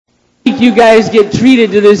you guys get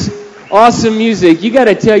treated to this awesome music, you got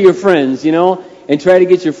to tell your friends, and try to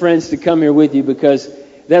get your friends to come here with you, because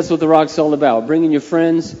that's what the Rock's all about. Bringing your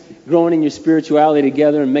friends, growing in your spirituality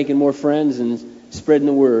together, and making more friends and spreading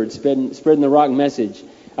the word, spreading the Rock message.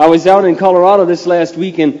 I was out in Colorado this last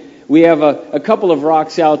week, and we have a couple of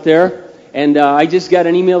Rocks out there. And I just got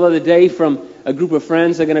an email the other day from a group of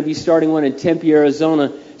friends. They're going to be starting one in Tempe,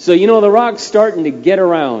 Arizona. So, the Rock's starting to get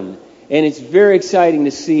around. And it's very exciting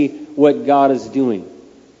to see what God is doing.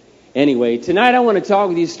 Anyway, tonight I want to talk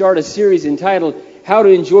with you, start a series entitled How to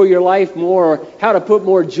Enjoy Your Life More, or How to Put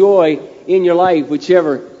More Joy in Your Life,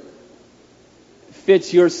 whichever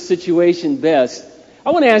fits your situation best.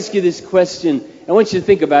 I want to ask you this question. I want you to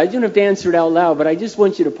think about it. You don't have to answer it out loud, but I just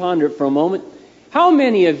want you to ponder it for a moment. How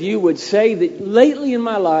many of you would say that lately in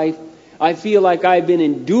my life, I feel like I've been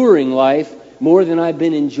enduring life more than I've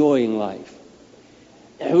been enjoying life?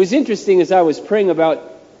 It was interesting as I was praying about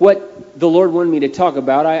what the Lord wanted me to talk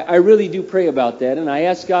about. I really do pray about that, and I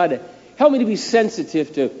ask God to help me to be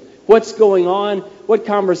sensitive to what's going on, what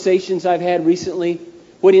conversations I've had recently,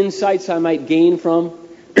 what insights I might gain from,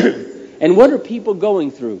 and what are people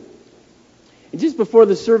going through. And just before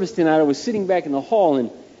the service tonight, I was sitting back in the hall,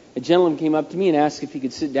 and a gentleman came up to me and asked if he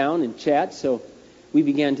could sit down and chat, so we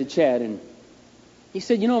began to chat. And he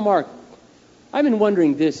said, Mark, I've been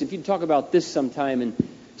wondering this, if you'd talk about this sometime. And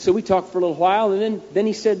so we talked for a little while, and then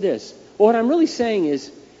he said this. Well, what I'm really saying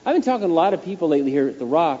is, I've been talking to a lot of people lately here at The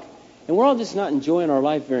Rock, and we're all just not enjoying our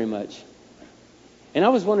life very much. And I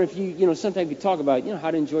was wondering if you sometime could talk about,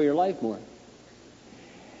 how to enjoy your life more.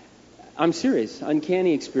 I'm serious.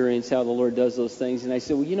 Uncanny experience how the Lord does those things. And I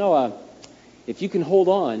said, well, if you can hold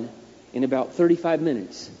on in about 35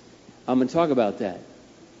 minutes, I'm going to talk about that.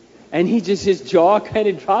 And his jaw kind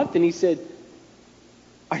of dropped, and he said,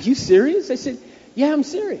 are you serious? I said, yeah, I'm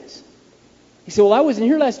serious. He said, well, I wasn't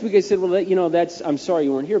here last week. I said, well, I'm sorry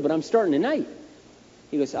you weren't here, but I'm starting tonight.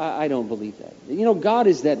 He goes, I don't believe that. God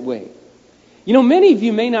is that way. Many of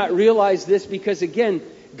you may not realize this because, again,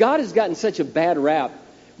 God has gotten such a bad rap,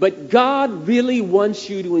 but God really wants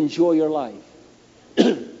you to enjoy your life.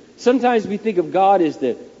 Sometimes we think of God as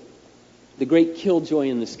the great killjoy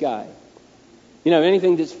in the sky.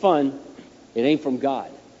 Anything that's fun, it ain't from God.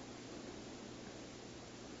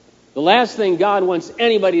 The last thing God wants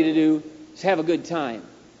anybody to do is have a good time.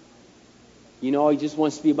 He just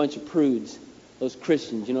wants to be a bunch of prudes, those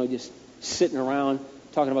Christians, just sitting around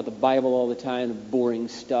talking about the Bible all the time, the boring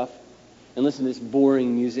stuff, and listen to this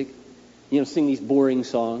boring music, sing these boring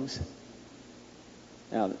songs.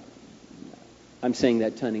 Now, I'm saying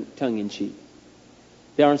that tongue-in-cheek.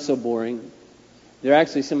 They aren't so boring. They're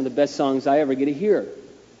actually some of the best songs I ever get to hear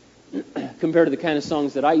compared to the kind of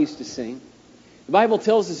songs that I used to sing. The Bible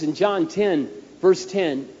tells us in John 10, verse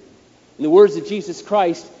 10, in the words of Jesus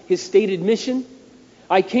Christ, His stated mission,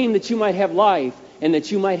 I came that you might have life and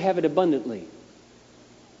that you might have it abundantly.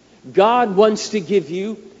 God wants to give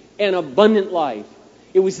you an abundant life.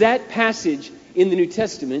 It was that passage in the New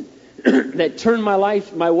Testament that turned my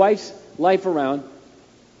wife's life around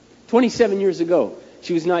 27 years ago.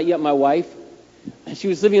 She was not yet my wife. She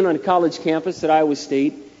was living on a college campus at Iowa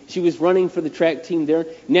State. She was running for the track team there,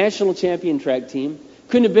 national champion track team.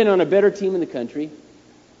 Couldn't have been on a better team in the country.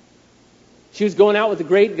 She was going out with a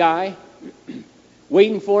great guy,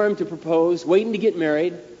 waiting for him to propose, waiting to get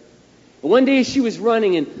married. And one day she was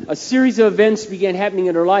running, and a series of events began happening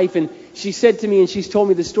in her life, and she said to me, and she's told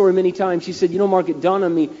me the story many times, she said, Mark, it dawned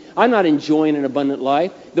on me, I'm not enjoying an abundant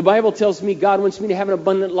life. The Bible tells me God wants me to have an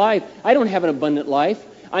abundant life. I don't have an abundant life.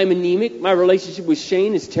 I'm anemic. My relationship with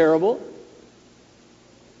Shane is terrible.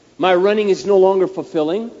 My running is no longer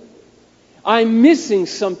fulfilling. I'm missing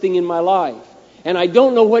something in my life, and I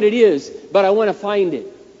don't know what it is, but I want to find it.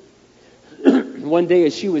 One day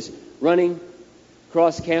as she was running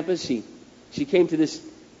across campus, she came to this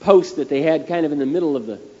post that they had kind of in the middle of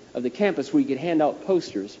the campus where you could hand out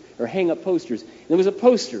posters or hang up posters. And there was a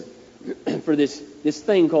poster for this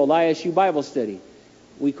thing called ISU Bible Study.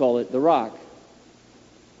 We call it The Rock.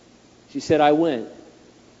 She said, I went.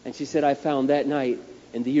 And she said, I found that night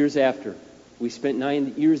and the years after. We spent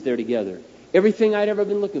 9 years there together. Everything I'd ever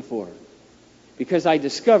been looking for. Because I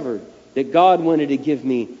discovered that God wanted to give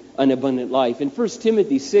me an abundant life. In 1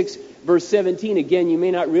 Timothy 6, verse 17, again, you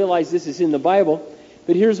may not realize this is in the Bible,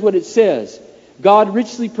 but here's what it says. God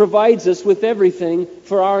richly provides us with everything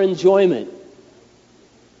for our enjoyment.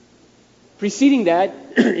 Preceding that,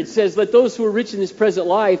 it says, let those who are rich in this present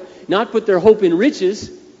life not put their hope in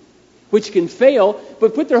riches, which can fail,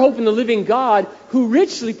 but put their hope in the living God who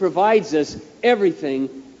richly provides us everything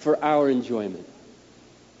for our enjoyment.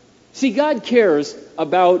 See, God cares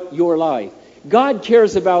about your life. God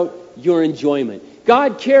cares about your enjoyment.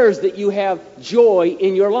 God cares that you have joy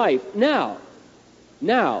in your life. Now,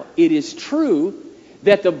 it is true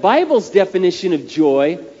that the Bible's definition of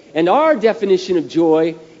joy and our definition of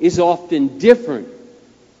joy is often different.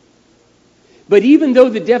 But even though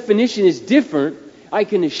the definition is different, I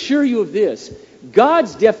can assure you of this.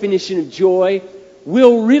 God's definition of joy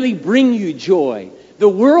will really bring you joy. The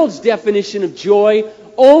world's definition of joy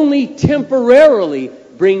only temporarily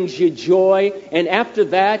brings you joy, and after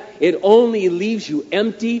that, it only leaves you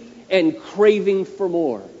empty and craving for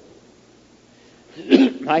more.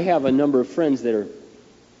 I have a number of friends that are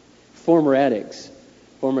former addicts,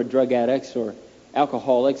 former drug addicts or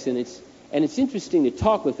alcoholics, and it's interesting to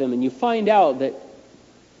talk with them, and you find out that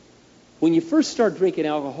when you first start drinking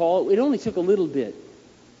alcohol, it only took a little bit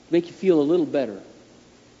to make you feel a little better.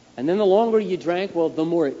 And then the longer you drank, well, the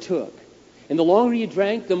more it took. And the longer you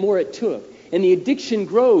drank, the more it took. And the addiction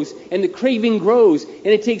grows, and the craving grows, and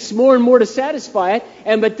it takes more and more to satisfy it,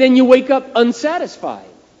 but then you wake up unsatisfied.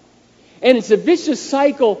 And it's a vicious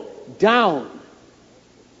cycle down.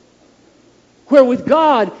 Where with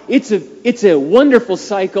God, it's a wonderful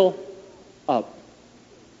cycle up.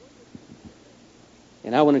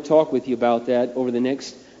 And I want to talk with you about that over the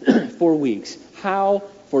next 4 weeks. How,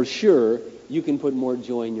 for sure, you can put more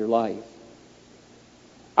joy in your life.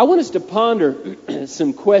 I want us to ponder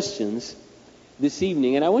some questions this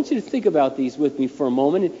evening, and I want you to think about these with me for a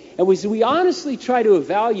moment. And as we honestly try to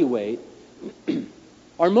evaluate,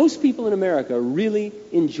 are most people in America really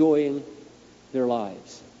enjoying their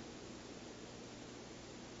lives?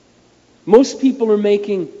 Most people are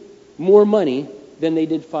making more money than they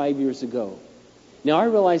did 5 years ago. Now, I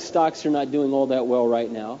realize stocks are not doing all that well right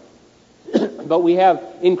now, but we have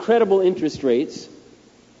incredible interest rates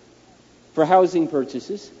for housing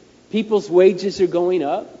purchases. People's wages are going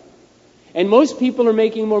up. And most people are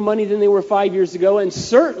making more money than they were 5 years ago, and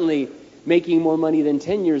certainly making more money than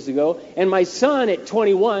 10 years ago. And my son at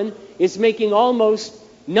 21 is making almost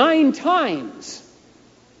 9 times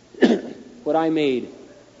what I made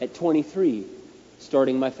at 23,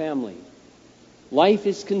 starting my family. Life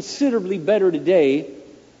is considerably better today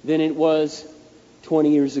than it was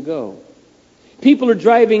 20 years ago. People are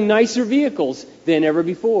driving nicer vehicles than ever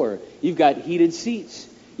before. You've got heated seats.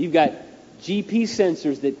 You've got GPS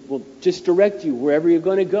sensors that will just direct you wherever you're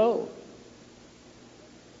going to go.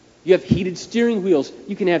 You have heated steering wheels.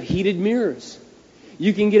 You can have heated mirrors.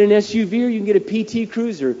 You can get an SUV or you can get a PT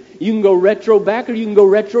Cruiser. You can go retro back or you can go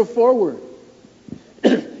retro forward.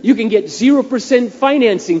 You can get 0%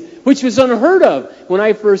 financing, which was unheard of when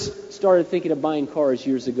I first started thinking of buying cars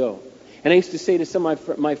years ago. And I used to say to some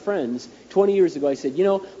of my friends, 20 years ago, I said,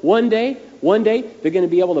 one day, they're going to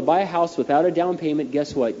be able to buy a house without a down payment.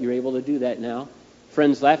 Guess what? You're able to do that now.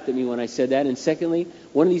 Friends laughed at me when I said that. And secondly,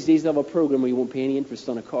 one of these days they'll have a program where you won't pay any interest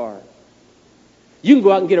on a car. You can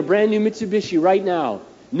go out and get a brand new Mitsubishi right now.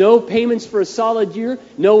 No payments for a solid year,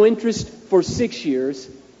 no interest for 6 years,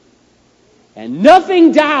 and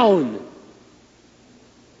nothing down.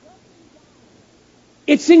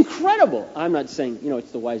 It's incredible. I'm not saying,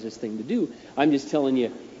 it's the wisest thing to do. I'm just telling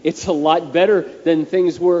you, it's a lot better than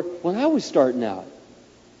things were when I was starting out.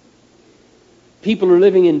 People are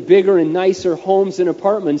living in bigger and nicer homes and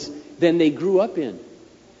apartments than they grew up in.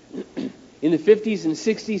 In the 50s and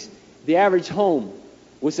 60s, the average home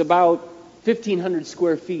was about 1,500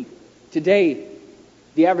 square feet. Today,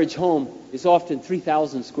 the average home is often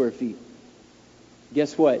 3,000 square feet.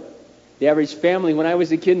 Guess what? The average family when I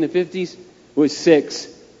was a kid in the 50s was 6.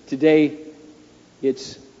 Today,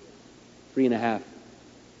 it's 3.5.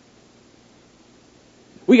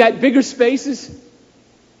 We got bigger spaces,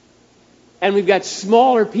 and we've got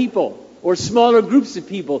smaller people or smaller groups of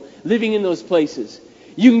people living in those places.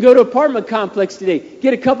 You can go to an apartment complex today,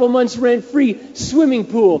 get a couple months rent-free, swimming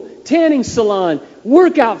pool, tanning salon,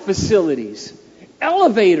 workout facilities,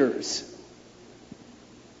 elevators.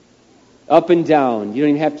 Up and down. You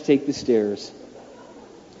don't even have to take the stairs.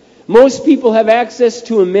 Most people have access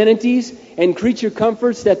to amenities and creature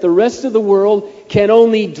comforts that the rest of the world can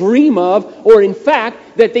only dream of, or in fact,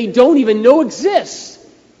 that they don't even know exists.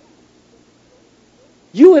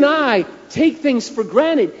 You and I take things for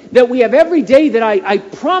granted that we have every day that I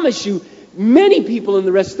promise you, many people in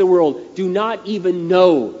the rest of the world do not even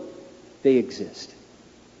know they exist.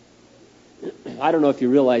 I don't know if you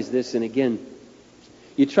realize this, and again,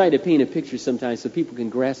 you try to paint a picture sometimes so people can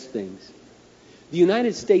grasp things. The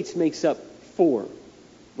United States makes up 4%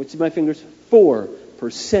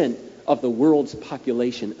 of the world's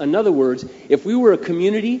population. In other words, if we were a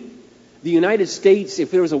community, the United States,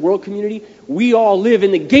 if there was a world community, we all live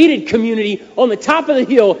in the gated community on the top of the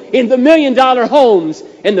hill in the $1 million homes,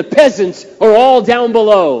 and the peasants are all down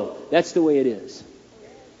below. That's the way it is.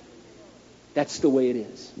 That's the way it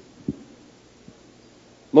is.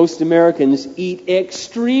 Most Americans eat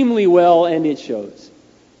extremely well, and it shows.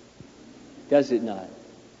 Does it not?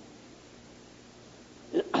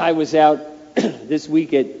 I was out this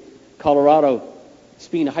week at Colorado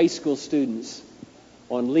speaking to high school students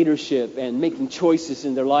on leadership and making choices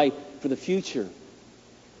in their life for the future.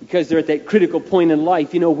 Because they're at that critical point in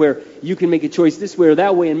life, where you can make a choice this way or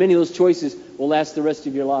that way, and many of those choices will last the rest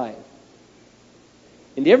of your life.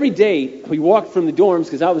 And every day, we walked from the dorms,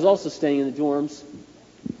 because I was also staying in the dorms.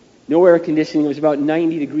 No air conditioning. It was about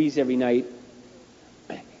 90 degrees every night.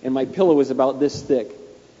 And my pillow was about this thick.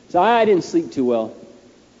 So I didn't sleep too well.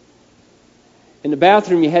 In the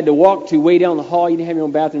bathroom, you had to walk to way down the hall. You didn't have your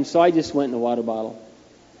own bathroom, so I just went in a water bottle.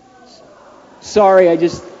 Sorry, I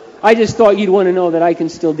just thought you'd want to know that I can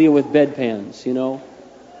still deal with bedpans,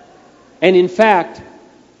 And in fact,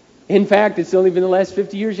 it's only been the last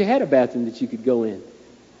 50 years you had a bathroom that you could go in.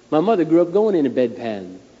 My mother grew up going in a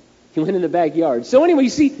bedpan. He went in the backyard. So anyway, you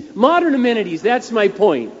see, modern amenities, that's my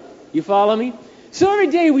point. You follow me? So every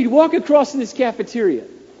day we'd walk across this cafeteria.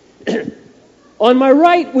 On my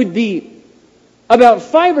right would be about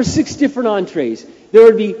 5 or 6 different entrees. There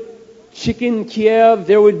would be chicken Kiev,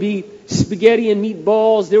 there would be spaghetti and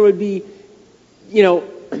meatballs, there would be,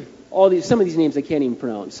 some of these names I can't even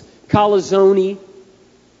pronounce. Calzone,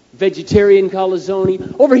 vegetarian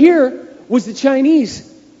calzone. Over here was the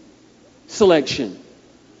Chinese selection.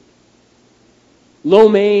 Lo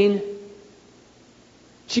mein,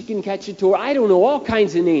 chicken cacciatore, I don't know, all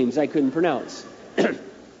kinds of names I couldn't pronounce.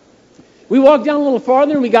 We walked down a little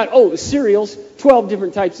farther and we got, cereals, 12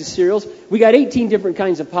 different types of cereals. We got 18 different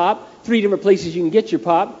kinds of pop, 3 different places you can get your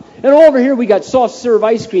pop. And over here we got soft serve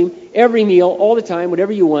ice cream every meal, all the time,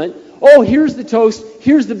 whatever you want. Oh, here's the toast,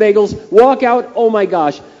 here's the bagels. Walk out, oh my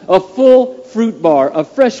gosh, a full fruit bar, a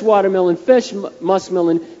fresh watermelon, fresh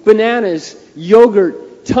muskmelon, bananas,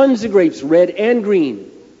 yogurt, tons of grapes, red and green.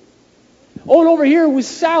 Oh, and over here was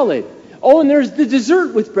salad. Oh, and there's the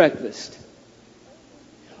dessert with breakfast.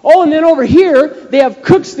 Oh, and then over here, they have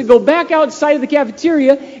cooks that go back outside of the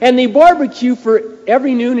cafeteria and they barbecue for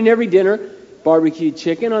every noon and every dinner. Barbecued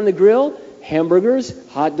chicken on the grill, hamburgers,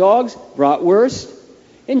 hot dogs, bratwurst,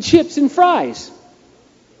 and chips and fries.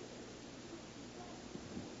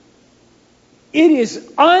 It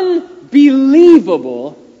is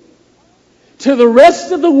unbelievable to the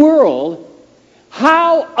rest of the world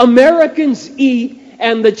how Americans eat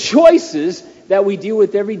and the choices that we deal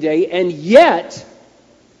with every day, and yet,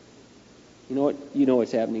 you know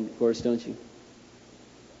what's happening, of course, don't you?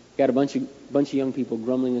 Got a bunch of young people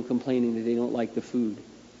grumbling and complaining that they don't like the food.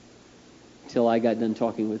 Until I got done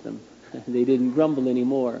talking with them. They didn't grumble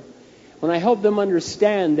anymore. When I helped them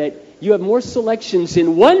understand that you have more selections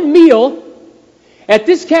in one meal at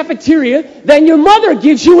this cafeteria than your mother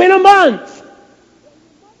gives you in a month.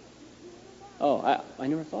 Oh, I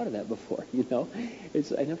never thought of that before, I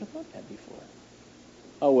never thought that before.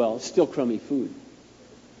 Oh, well, it's still crummy food.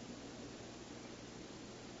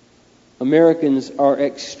 Americans are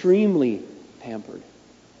extremely pampered.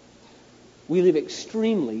 We live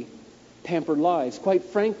extremely pampered lives. Quite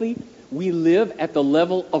frankly, we live at the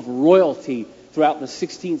level of royalty throughout the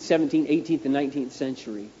 16th, 17th, 18th, and 19th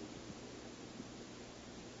century.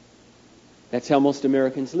 That's how most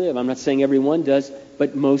Americans live. I'm not saying everyone does,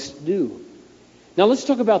 but most do. Now let's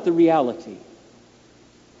talk about the reality.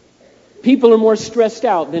 People are more stressed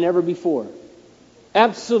out than ever before.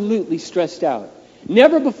 Absolutely stressed out.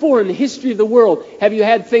 Never before in the history of the world have you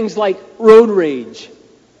had things like road rage,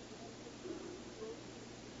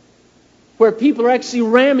 where people are actually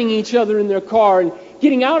ramming each other in their car and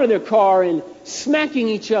getting out of their car and smacking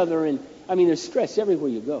each other. And there's stress everywhere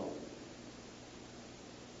you go.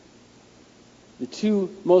 The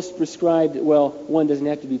 2 most prescribed, one doesn't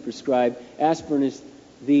have to be prescribed. Aspirin is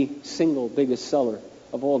the single biggest seller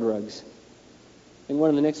of all drugs. And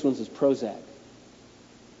one of the next ones is Prozac.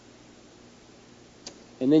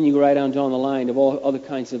 And then you go right down the line of all other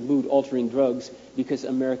kinds of mood-altering drugs because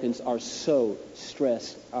Americans are so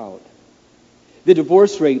stressed out. The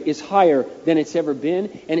divorce rate is higher than it's ever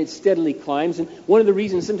been, and it steadily climbs. And one of the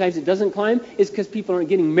reasons sometimes it doesn't climb is because people aren't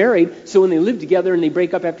getting married, so when they live together and they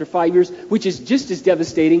break up after 5 years, which is just as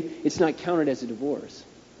devastating, it's not counted as a divorce.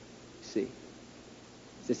 See?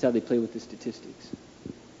 That's how they play with the statistics.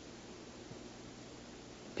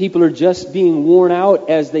 People are just being worn out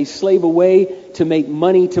as they slave away to make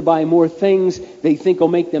money to buy more things they think will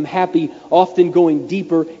make them happy, often going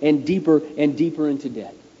deeper and deeper and deeper into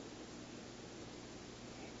debt.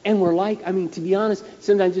 And we're to be honest,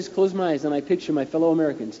 sometimes I just close my eyes and I picture my fellow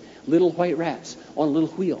Americans, little white rats on a little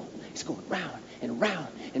wheel. It's going round and round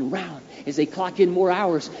and round. As they clock in more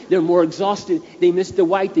hours, they're more exhausted. They miss their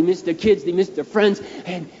wife, they miss their kids, they miss their friends,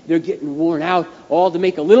 and they're getting worn out, all to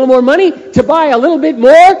make a little more money, to buy a little bit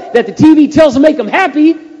more that the TV tells them make them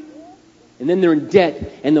happy. And then they're in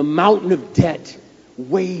debt, and the mountain of debt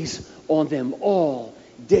weighs on them all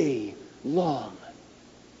day long.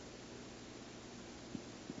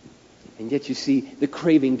 And yet you see, the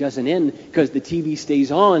craving doesn't end because the TV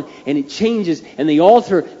stays on and it changes and they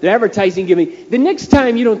alter their advertising giving. The next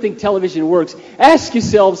time you don't think television works, ask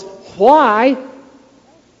yourselves, why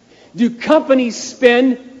do companies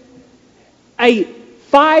spend a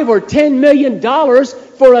 $5 or $10 million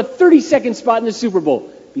for a 30-second spot in the Super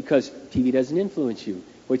Bowl? Because TV doesn't influence you.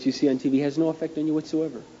 What you see on TV has no effect on you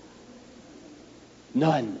whatsoever.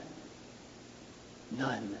 None.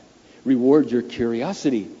 Reward your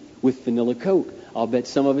curiosity with vanilla Coke. I'll bet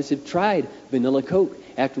some of us have tried vanilla Coke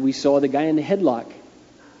after we saw the guy in the headlock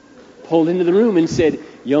pulled into the room and said,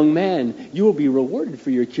 young man, you will be rewarded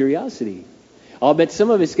for your curiosity. I'll bet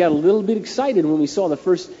some of us got a little bit excited when we saw the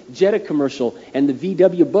first Jetta commercial and the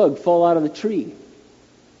VW Bug fall out of the tree.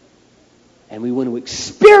 And we want to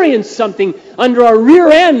experience something under our rear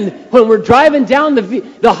end when we're driving down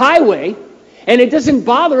the highway. And it doesn't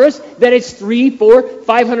bother us that it's $300, $400,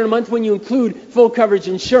 $500 a month when you include full coverage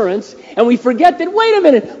insurance. And we forget that, wait a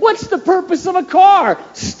minute, what's the purpose of a car?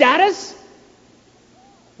 Status?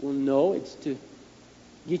 Well, no, it's to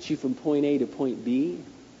get you from point A to point B.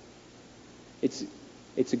 It's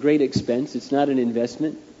a great expense. It's not an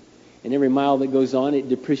investment. And every mile that goes on, it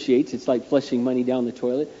depreciates. It's like flushing money down the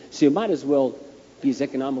toilet. So you might as well be as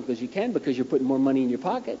economical as you can because you're putting more money in your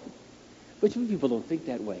pocket. But people don't think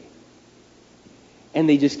that way. And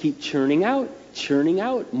they just keep churning out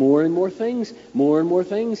more and more things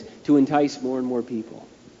to entice more and more people.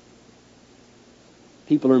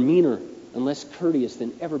 People are meaner and less courteous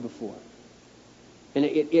than ever before. And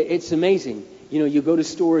it's amazing. You know, you go to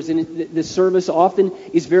stores and the service often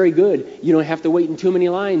is very good. You don't have to wait in too many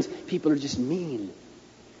lines. People are just mean.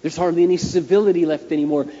 There's hardly any civility left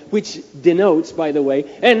anymore, which denotes, by the way,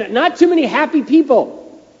 and not too many happy people.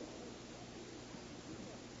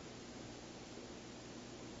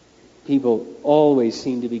 People always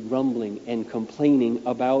seem to be grumbling and complaining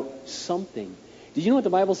about something. Did you know what the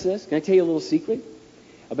Bible says? Can I tell you a little secret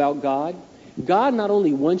about God? God not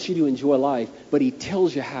only wants you to enjoy life, but He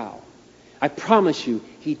tells you how. I promise you,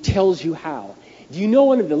 He tells you how. Do you know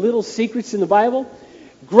one of the little secrets in the Bible?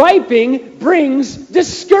 Griping brings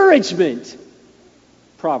discouragement.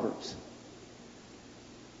 Proverbs.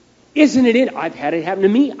 Isn't it? I've had it happen to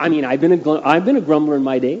me. I mean, I've been a grumbler in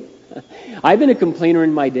my day. I've been a complainer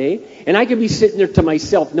in my day, and I could be sitting there to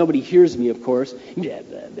myself. Nobody hears me, of course. Blah,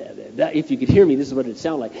 blah, blah, blah. If you could hear me, this is what it'd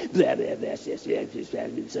sound like. Blah, blah, blah,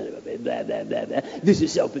 blah, blah, blah, blah. This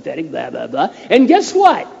is so pathetic, blah, blah, blah. And guess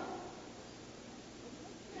what?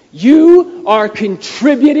 You are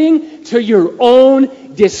contributing to your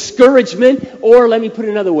own discouragement, or let me put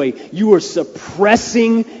it another way, you are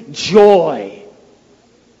suppressing joy.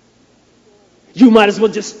 You might as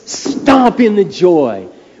well just stomp in the joy.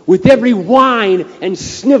 With every whine and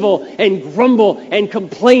snivel and grumble and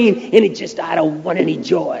complain, and it just, I don't want any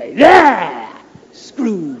joy.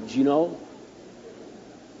 Scrooge, you know.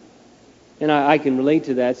 And I can relate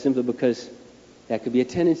to that simply because that could be a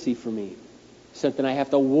tendency for me. Something I have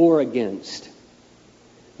to war against.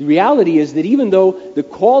 The reality is that even though the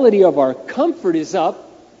quality of our comfort is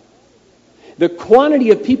up, the quantity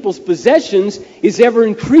of people's possessions is ever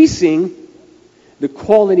increasing, the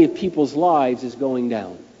quality of people's lives is going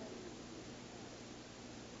down.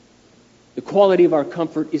 The quality of our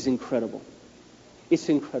comfort is incredible. It's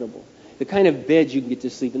incredible. The kind of bed you can get to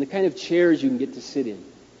sleep in, the kind of chairs you can get to sit in,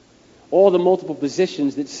 all the multiple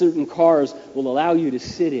positions that certain cars will allow you to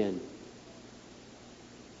sit in.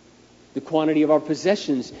 The quantity of our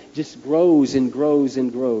possessions just grows and grows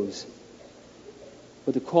and grows.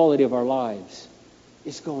 But the quality of our lives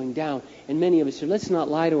is going down. And many of us here, let's not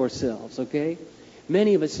lie to ourselves, okay?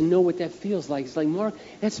 Many of us know what that feels like. It's like, Mark,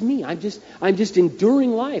 that's me. I'm just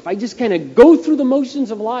enduring life. I just kind of go through the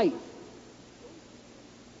motions of life.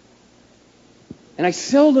 And I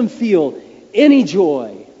seldom feel any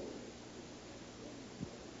joy.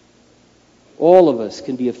 All of us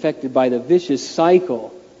can be affected by the vicious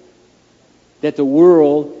cycle that the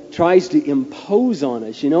world tries to impose on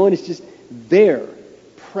us, you know, and it's just there,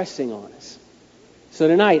 pressing on us. So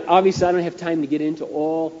tonight, obviously I don't have time to get into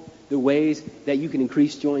all the ways that you can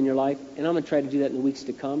increase joy in your life, and I'm going to try to do that in the weeks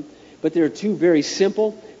to come. But there are two very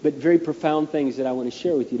simple but very profound things that I want to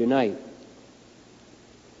share with you tonight.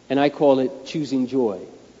 And I call it choosing joy.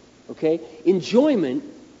 Okay? Enjoyment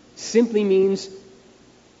simply means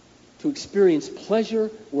to experience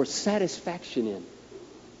pleasure or satisfaction in?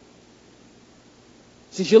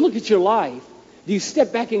 So as you look at your life, do you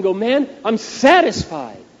step back and go, man, I'm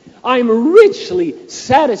satisfied. I'm richly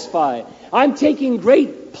satisfied. I'm taking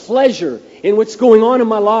great pleasure in what's going on in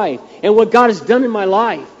my life and what God has done in my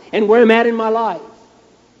life and where I'm at in my life.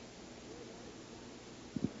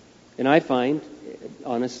 And I find,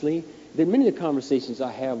 honestly, that many of the conversations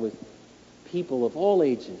I have with people of all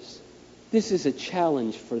ages, this is a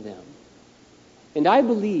challenge for them. And I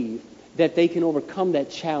believe that they can overcome that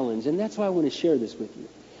challenge, and that's why I want to share this with you.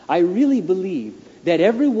 I really believe that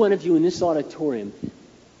every one of you in this auditorium,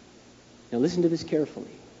 now listen to this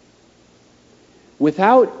carefully,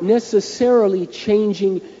 without necessarily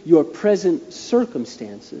changing your present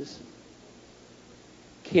circumstances,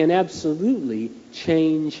 can absolutely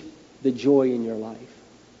change the joy in your life.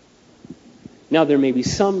 Now, there may be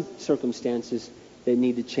some circumstances that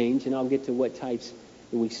need to change, and I'll get to what types in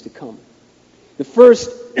the weeks to come. The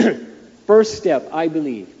first step, I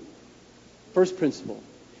believe, first principle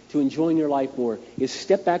to enjoying your life more is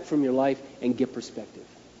step back from your life and get perspective.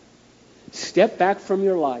 Step back from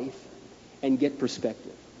your life and get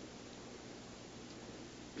perspective.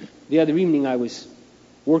 The other evening I was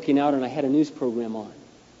working out and I had a news program on.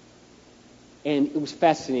 And it was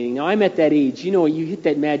fascinating. Now, I'm at that age, you hit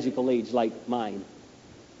that magical age like mine,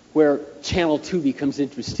 where Channel 2 becomes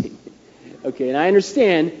interesting. Okay, and I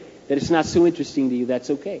understand that it's not so interesting to you.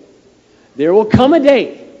 That's okay. There will come a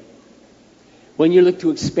day when you look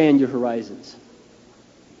to expand your horizons.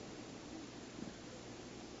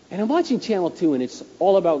 And I'm watching Channel 2, and it's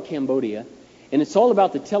all about Cambodia, and it's all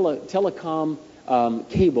about the telecom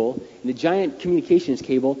cable, and the giant communications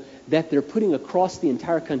cable that they're putting across the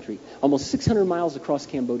entire country, almost 600 miles across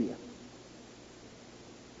Cambodia.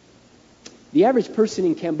 The average person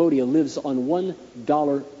in Cambodia lives on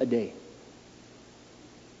 $1 a day.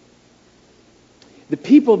 The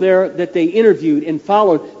people there that they interviewed and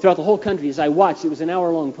followed throughout the whole country, as I watched, it was an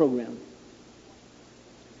hour-long program.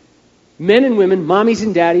 Men and women, mommies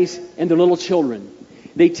and daddies, and their little children.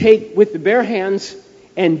 They take with the bare hands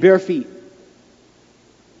and bare feet.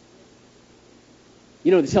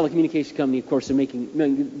 The telecommunication company, of course,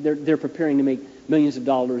 they're preparing to make millions of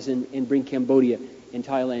dollars and bring Cambodia and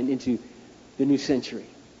Thailand into the new century.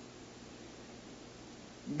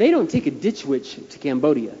 They don't take a ditch witch to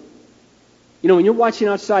Cambodia. When you're watching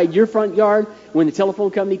outside your front yard, when the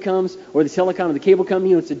telephone company comes, or the telecom or the cable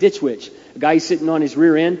company, it's a ditch witch. A guy sitting on his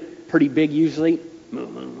rear end, pretty big usually,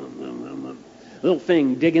 little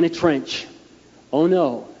thing digging a trench. Oh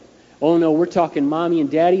no, we're talking mommy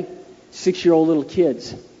and daddy, 6-year-old little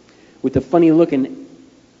kids with a funny looking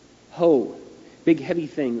hoe, big heavy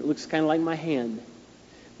thing that looks kind of like my hand,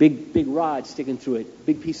 big rod sticking through it,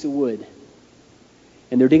 big piece of wood.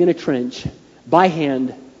 And they're digging a trench by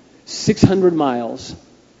hand, 600 miles,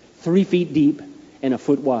 3 feet deep and a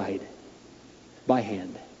foot wide, by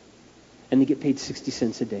hand. And they get paid 60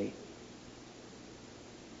 cents a day.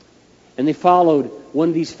 And they followed one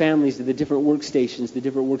of these families to the different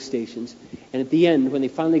workstations. And at the end, when they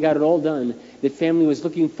finally got it all done, the family was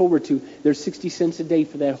looking forward to their 60 cents a day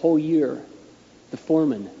for that whole year. The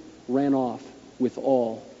foreman ran off with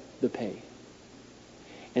all the pay.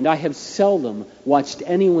 And I have seldom watched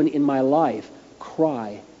anyone in my life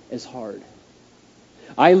cry as hard.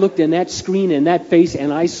 I looked in that screen and that face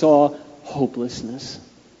and I saw hopelessness.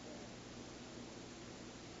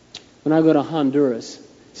 When I go to Honduras,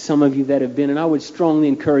 some of you that have been, and I would strongly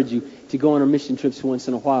encourage you to go on our mission trips once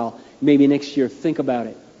in a while, maybe next year, think about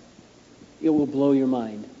it. It will blow your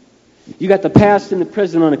mind. You got the past and the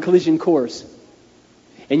present on a collision course.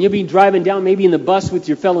 And you'll be driving down maybe in the bus with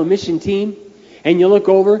your fellow mission team, and you look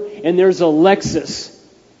over and there's a Lexus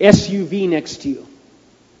SUV next to you.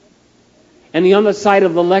 And the other side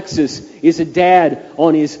of the Lexus is a dad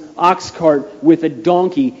on his ox cart with a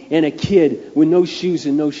donkey and a kid with no shoes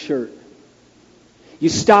and no shirt. You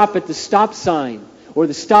stop at the stop sign or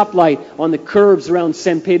the stoplight on the curbs around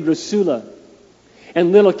San Pedro Sula.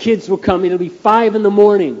 And little kids will come. It'll be 5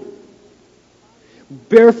 a.m.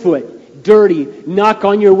 Barefoot, dirty, knock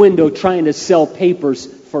on your window trying to sell papers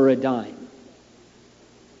for a dime.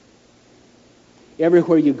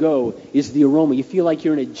 Everywhere you go is the aroma. You feel like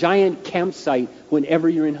you're in a giant campsite whenever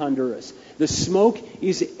you're in Honduras. The smoke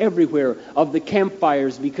is everywhere of the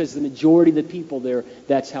campfires because the majority of the people there,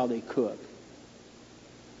 that's how they cook.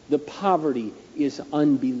 The poverty is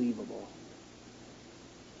unbelievable.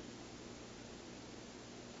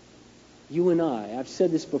 You and I've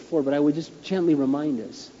said this before, but I would just gently remind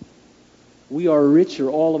us, we are richer,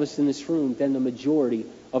 all of us in this room, than the majority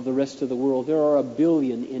of the rest of the world. There are 1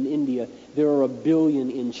 billion in India. There are 1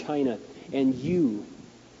 billion in China. And you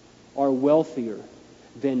are wealthier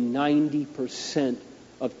than 90%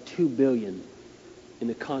 of 2 billion in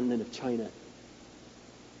the continent of China,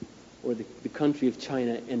 or the country of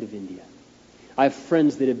China and of India. I have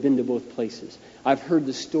friends that have been to both places. I've heard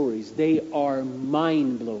the stories. They are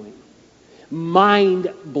mind-blowing.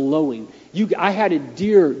 Mind-blowing. I had a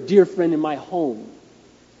dear friend in my home,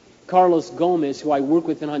 Carlos Gomez, who I work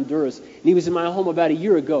with in Honduras, and he was in my home about a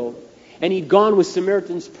year ago, and he'd gone with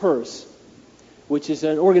Samaritan's Purse, which is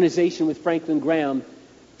an organization with Franklin Graham,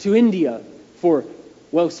 to India for,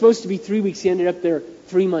 well, it was supposed to be 3 weeks. He ended up there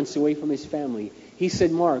 3 months away from his family. He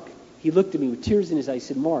said, Mark, he looked at me with tears in his eyes.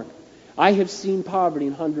 He said, Mark, I have seen poverty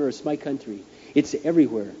in Honduras, my country. It's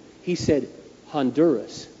everywhere. He said,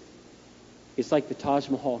 Honduras, it's like the Taj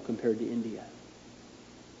Mahal compared to India.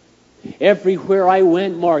 Everywhere I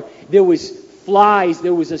went, Mark, there was flies,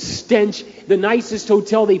 there was a stench. The nicest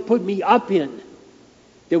hotel they put me up in,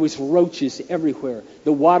 there was roaches everywhere.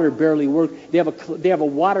 The water barely worked. They have a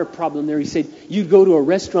water problem there. He said, you'd go to a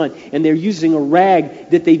restaurant and they're using a rag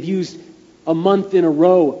that they've used a month in a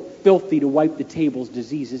row, filthy, to wipe the tables.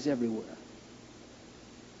 Diseases everywhere.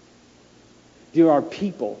 There are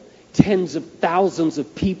people, tens of thousands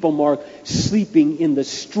of people, Mark, sleeping in the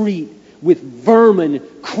street with vermin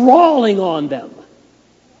crawling on them.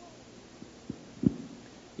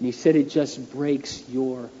 And he said it just breaks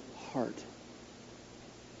your heart.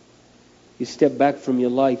 You step back from your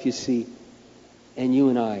life, you see, and you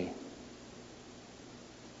and I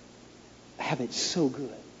have it so good.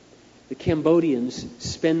 The Cambodians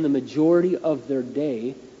spend the majority of their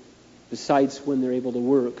day, besides when they're able to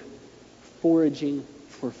work, foraging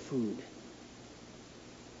for food,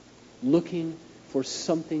 looking for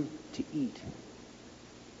something to eat.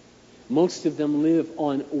 Most of them live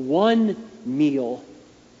on one meal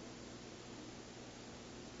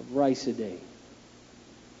of rice a day,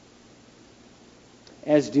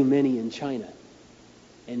 as do many in China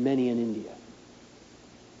and many in India.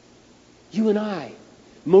 You and I,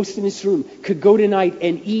 most in this room, could go tonight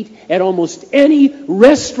and eat at almost any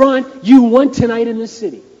restaurant you want tonight in the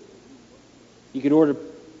city. You could order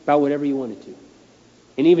about whatever you wanted to.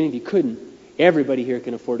 And even if you couldn't, everybody here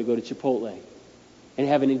can afford to go to Chipotle and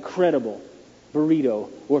have an incredible burrito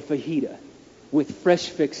or fajita with fresh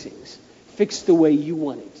fixings, fixed the way you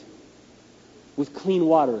want it, with clean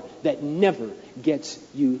water that never gets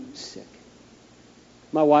you sick.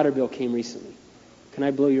 My water bill came recently. Can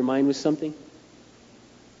I blow your mind with something?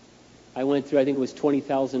 I went through, I think it was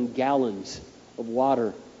 20,000 gallons of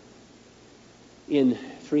water in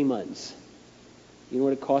 3 months. You know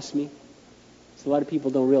what it cost me? So a lot of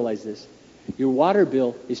people don't realize this. Your water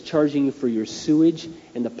bill is charging you for your sewage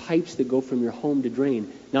and the pipes that go from your home to drain,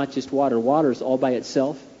 not just water. Water is all by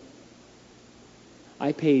itself.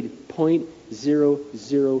 I paid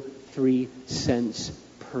 0.003 cents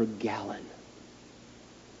per gallon.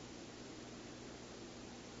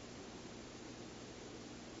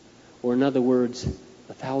 Or in other words,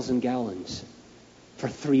 1,000 gallons for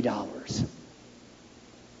 $3.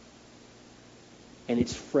 And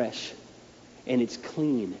it's fresh, and it's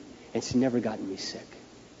clean, and it's never gotten me sick.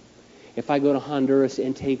 If I go to Honduras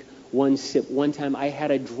and take one sip, one time I had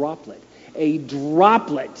a droplet,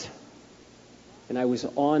 and I was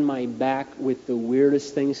on my back with the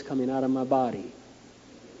weirdest things coming out of my body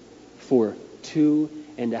for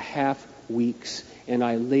 2.5 weeks, and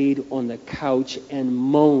I laid on the couch and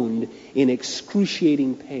moaned in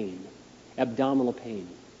excruciating pain, abdominal pain,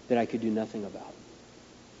 that I could do nothing about.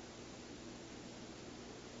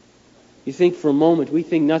 You think for a moment, we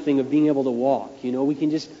think nothing of being able to walk. You know, we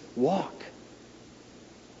can just walk.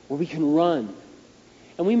 Or we can run.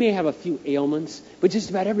 And we may have a few ailments, but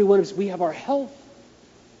just about every one of us, we have our health.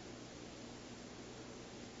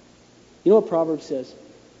 You know what Proverbs says?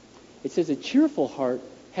 It says, a cheerful heart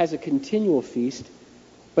has a continual feast,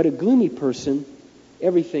 but a gloomy person,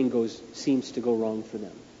 everything seems to go wrong for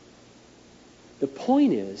them. The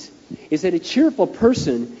point is that a cheerful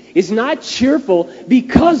person is not cheerful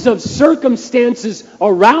because of circumstances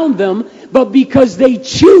around them, but because they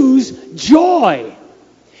choose joy.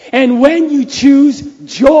 And when you choose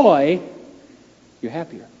joy, you're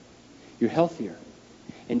happier, you're healthier.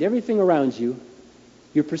 And everything around you,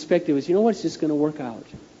 your perspective is, you know what, it's just going to work out.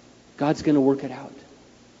 God's going to work it out.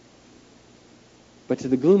 But to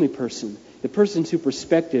the gloomy person, the person's whose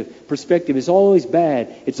perspective is always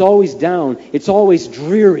bad, it's always down, it's always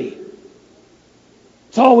dreary,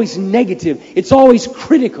 it's always negative, it's always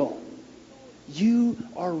critical. You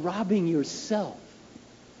are robbing yourself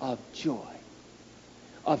of joy,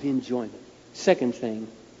 of enjoyment. Second thing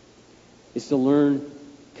is to learn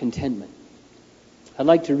contentment. I'd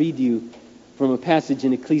like to read you from a passage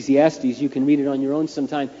in Ecclesiastes. You can read it on your own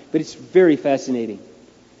sometime, but it's very fascinating.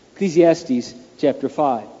 Ecclesiastes chapter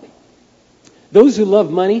 5. Those who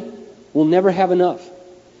love money will never have enough.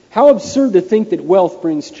 How absurd to think that wealth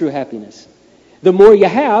brings true happiness. The more you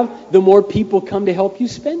have, the more people come to help you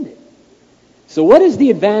spend it. So what is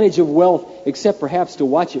the advantage of wealth except perhaps to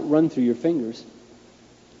watch it run through your fingers?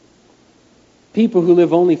 People who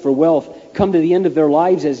live only for wealth come to the end of their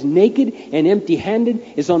lives as naked and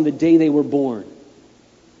empty-handed as on the day they were born.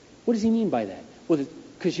 What does he mean by that? Well,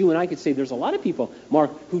 because you and I could say there's a lot of people,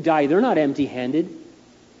 Mark, who die, they're not empty-handed.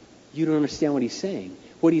 You don't understand what he's saying.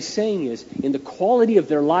 What he's saying is, in the quality of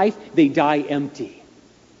their life, they die empty.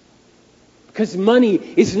 Because money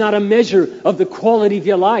is not a measure of the quality of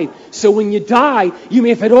your life. So when you die, you may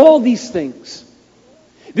have had all these things.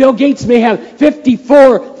 Bill Gates may have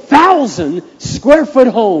 54,000 square foot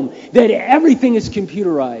home that everything is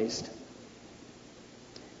computerized.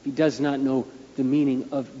 He does not know the meaning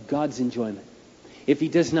of God's enjoyment. If he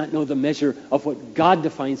does not know the measure of what God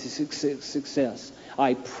defines as success,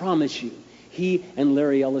 I promise you, he and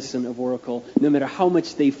Larry Ellison of Oracle, no matter how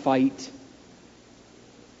much they fight,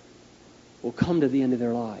 will come to the end of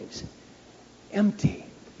their lives empty.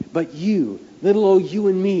 But you, little old you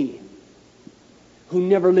and me, who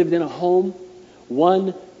never lived in a home,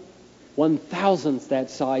 1/1000th that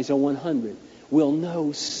size or 100, will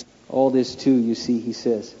know. All this too, you see, he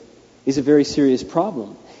says, is a very serious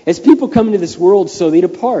problem. As people come into this world, so they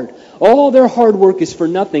depart. All their hard work is for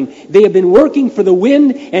nothing. They have been working for the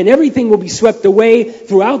wind, and everything will be swept away.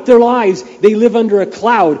 Throughout their lives, they live under a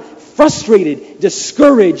cloud, frustrated,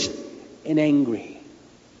 discouraged, and angry.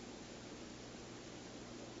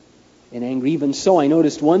 And angry. Even so, I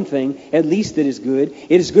noticed one thing, at least that is good.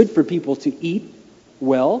 It is good for people to eat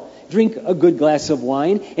well, drink a good glass of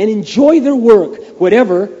wine, and enjoy their work,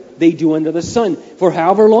 whatever they do under the sun, for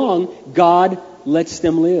however long God lets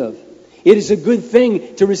them live. It is a good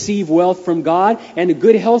thing to receive wealth from God and a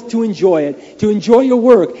good health to enjoy it, to enjoy your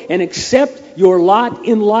work and accept your lot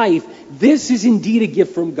in life. This is indeed a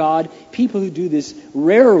gift from God. People who do this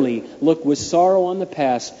rarely look with sorrow on the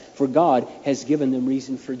past, for God has given them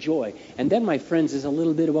reason for joy. And that, my friends, is a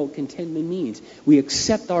little bit about what contentment means. We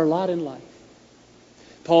accept our lot in life.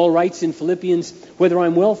 Paul writes in Philippians, whether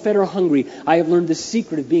I'm well fed or hungry, I have learned the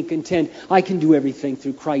secret of being content. I can do everything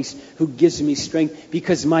through Christ who gives me strength,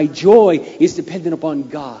 because my joy is dependent upon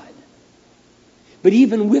God. But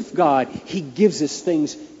even with God, he gives us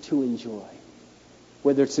things to enjoy.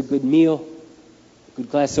 Whether it's a good meal, a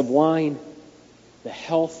good glass of wine, the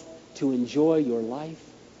health to enjoy your life,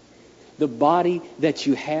 the body that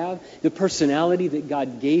you have, the personality that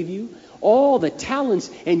God gave you, all the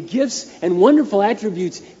talents and gifts and wonderful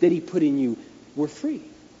attributes that he put in you were free.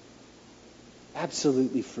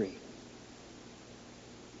 Absolutely free.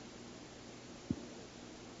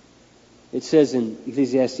 It says in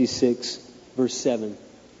Ecclesiastes 6, verse 7,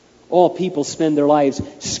 all people spend their lives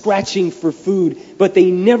scratching for food, but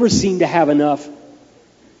they never seem to have enough.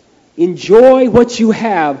 Enjoy what you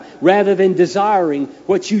have rather than desiring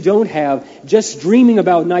what you don't have. Just dreaming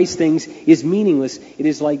about nice things is meaningless. It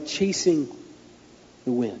is like chasing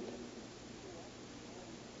the wind.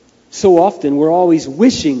 So often we're always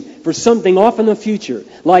wishing for something off in the future,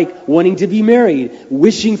 like wanting to be married,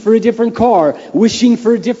 wishing for a different car, wishing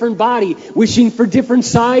for a different body, wishing for different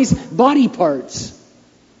size body parts.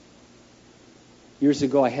 Years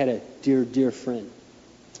ago I had a dear, dear friend.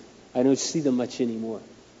 I don't see them much anymore.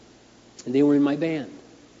 And they were in my band.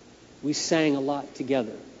 We sang a lot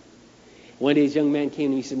together. One day, this young man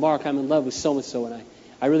came to me and said, Mark, I'm in love with so-and-so, and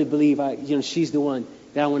I really believe she's the one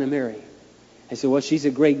that I want to marry. I said, well, she's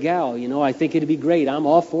a great gal. I think it'd be great. I'm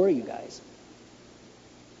all for you guys.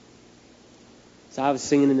 So I was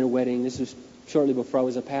singing in their wedding. This was shortly before I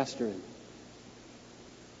was a pastor. And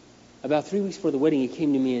about 3 weeks before the wedding, he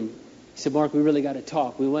came to me and he said, Mark, we really got to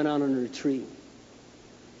talk. We went out under a tree.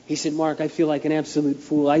 He said, Mark, I feel like an absolute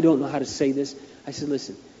fool. I don't know how to say this. I said,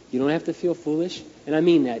 listen, you don't have to feel foolish. And I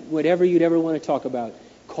mean that. Whatever you'd ever want to talk about,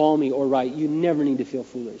 call me or write. You never need to feel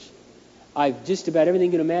foolish. I've just about everything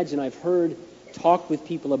you can imagine I've heard, talked with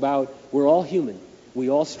people about. We're all human. We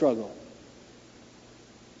all struggle.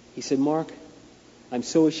 He said, Mark, I'm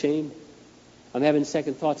so ashamed. I'm having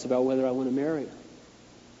second thoughts about whether I want to marry her.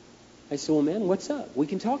 I said, well, man, what's up? We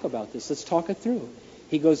can talk about this. Let's talk it through.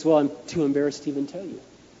 He goes, well, I'm too embarrassed to even tell you.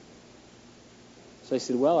 So I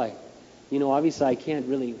said, well, obviously I can't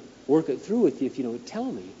really work it through with you if you don't tell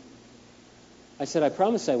me. I said, I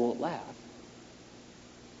promise I won't laugh.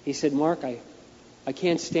 He said, Mark, I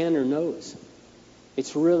can't stand her nose.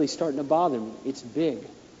 It's really starting to bother me. It's big.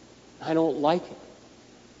 I don't like it.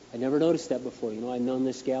 I never noticed that before. I've known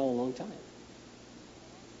this gal a long time.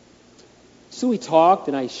 So we talked,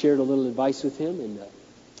 and I shared a little advice with him, and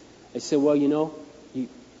I said, well,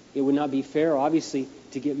 it would not be fair, obviously,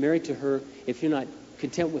 to get married to her if you're not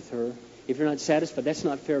content with her, if you're not satisfied. That's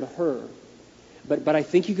not fair to her. But I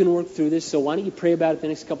think you can work through this, so why don't you pray about it the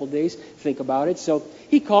next couple of days, think about it. So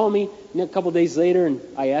he called me a couple of days later, and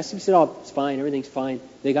I asked him, he said, oh, it's fine, everything's fine.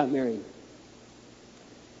 They got married.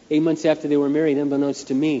 8 months after they were married, unbeknownst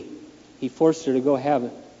to me, he forced her to go have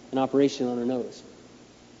an operation on her nose.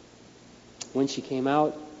 When she came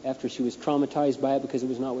out, after she was traumatized by it because it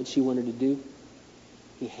was not what she wanted to do,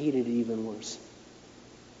 he hated it even worse.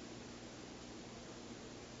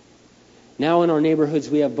 Now in our neighborhoods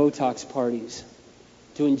we have Botox parties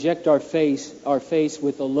to inject our face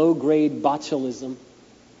with a low-grade botulism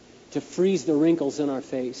to freeze the wrinkles in our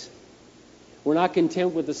face. We're not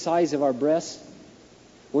content with the size of our breasts.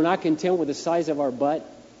 We're not content with the size of our butt.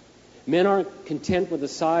 Men aren't content with the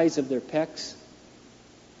size of their pecs.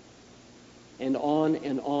 And on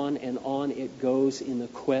and on and on it goes in the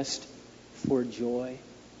quest for joy.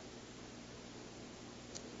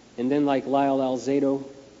 And then like Lyle Alzado,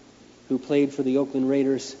 who played for the Oakland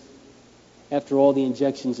Raiders, after all the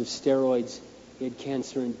injections of steroids, he had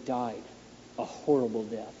cancer and died a horrible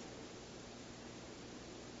death.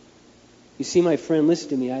 You see, my friend, listen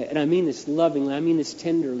to me, and I mean this lovingly, I mean this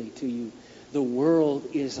tenderly to you. The world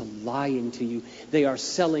is lying to you. They are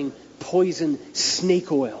selling poison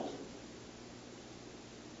snake oil.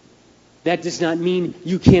 That does not mean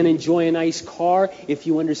you can't enjoy a nice car if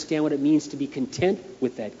you understand what it means to be content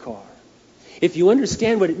with that car. If you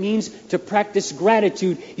understand what it means to practice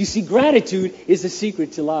gratitude, you see, gratitude is the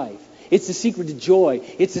secret to life. It's the secret to joy.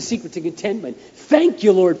 It's the secret to contentment. Thank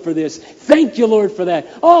you, Lord, for this. Thank you, Lord, for that.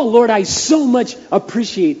 Oh, Lord, I so much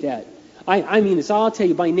appreciate that. I mean this. I'll tell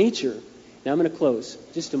you, by nature, now I'm going to close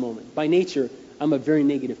just a moment. By nature, I'm a very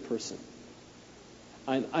negative person.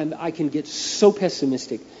 I can get so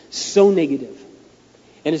pessimistic, so negative.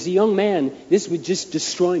 And as a young man, this would just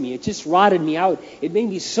destroy me. It just rotted me out. It made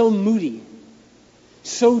me so moody,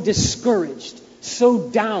 so discouraged, so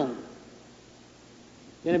down.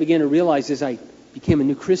 Then I began to realize as I became a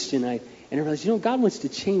new Christian, and I realized, God wants to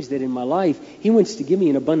change that in my life. He wants to give me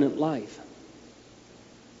an abundant life.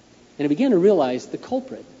 And I began to realize the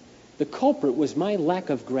culprit was my lack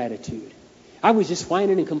of gratitude. I was just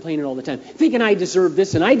whining and complaining all the time, thinking I deserve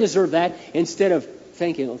this and I deserve that, instead of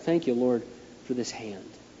thank you, Lord, for this hand.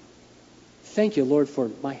 Thank you, Lord,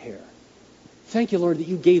 for my hair. Thank you, Lord, that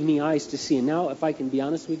you gave me eyes to see. And now, if I can be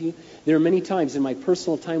honest with you, there are many times in my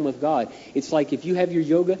personal time with God, it's like if you have your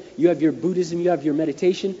yoga, you have your Buddhism, you have your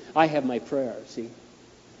meditation, I have my prayer, see?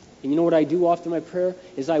 And you know what I do often in my prayer?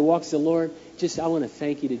 Is I walk to the Lord, I want to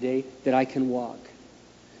thank you today that I can walk.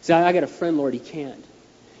 See, I got a friend, Lord, he can't.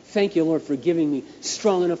 Thank you, Lord, for giving me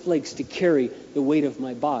strong enough legs to carry the weight of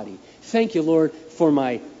my body. Thank you, Lord, for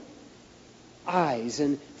my eyes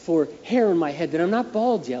and for hair in my head, that I'm not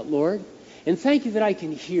bald yet, Lord. And thank you that I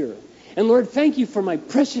can hear. And Lord, thank you for my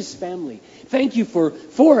precious family. Thank you for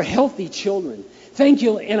 4 healthy children. Thank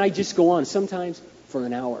you, and I just go on, sometimes for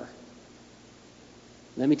an hour.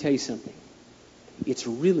 Let me tell you something. It's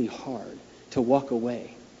really hard to walk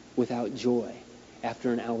away without joy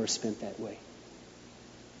after an hour spent that way.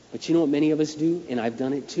 But you know what many of us do, and I've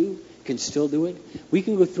done it too, can still do it? We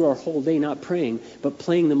can go through our whole day not praying, but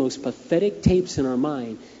playing the most pathetic tapes in our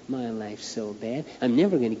mind. My life's so bad. I'm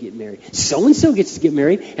never going to get married. So-and-so gets to get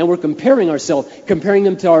married, and we're comparing ourselves, comparing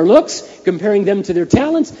them to our looks, comparing them to their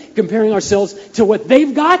talents, comparing ourselves to what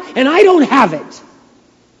they've got, and I don't have it.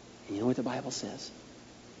 And you know what the Bible says?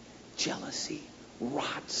 Jealousy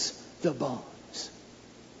rots the bones.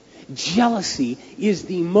 Jealousy is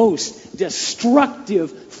the most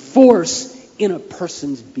destructive force in a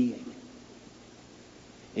person's being.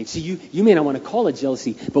 And see, you may not want to call it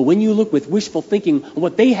jealousy, but when you look with wishful thinking on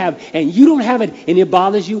what they have and you don't have it and it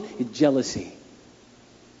bothers you, it's jealousy.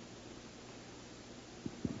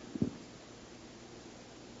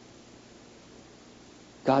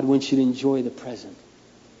 God wants you to enjoy the present.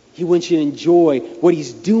 He wants you to enjoy what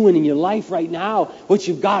He's doing in your life right now, what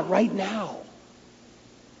you've got right now.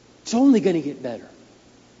 It's only going to get better.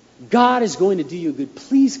 God is going to do you good.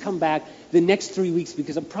 Please come back the next 3 weeks,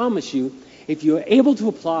 because I promise you, if you're able to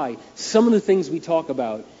apply some of the things we talk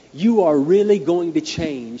about, you are really going to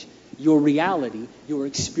change your reality, your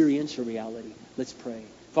experiential reality. Let's pray.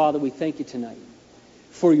 Father, we thank you tonight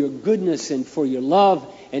for your goodness and for your love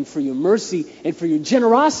and for your mercy and for your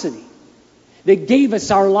generosity that gave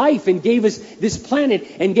us our life and gave us this planet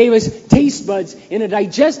and gave us taste buds and a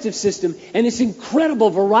digestive system and this incredible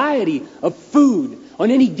variety of food.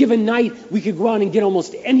 On any given night, we could go out and get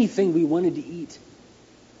almost anything we wanted to eat.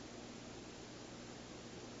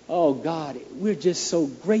 Oh, God, we're just so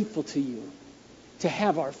grateful to you to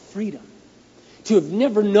have our freedom, to have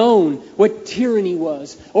never known what tyranny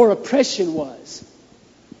was or oppression was,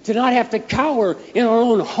 to not have to cower in our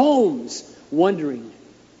own homes, wondering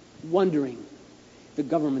if the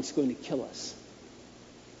government's going to kill us.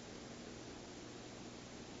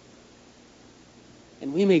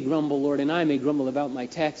 And we may grumble, Lord, and I may grumble about my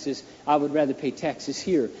taxes. I would rather pay taxes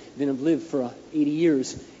here than have lived for 80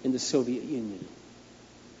 years in the Soviet Union,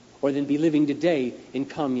 or than be living today in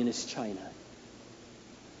communist China.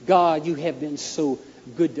 God, you have been so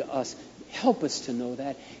good to us. Help us to know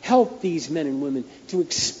that. Help these men and women to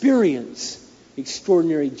experience the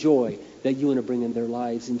extraordinary joy that you want to bring in their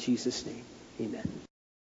lives. In Jesus' name, amen.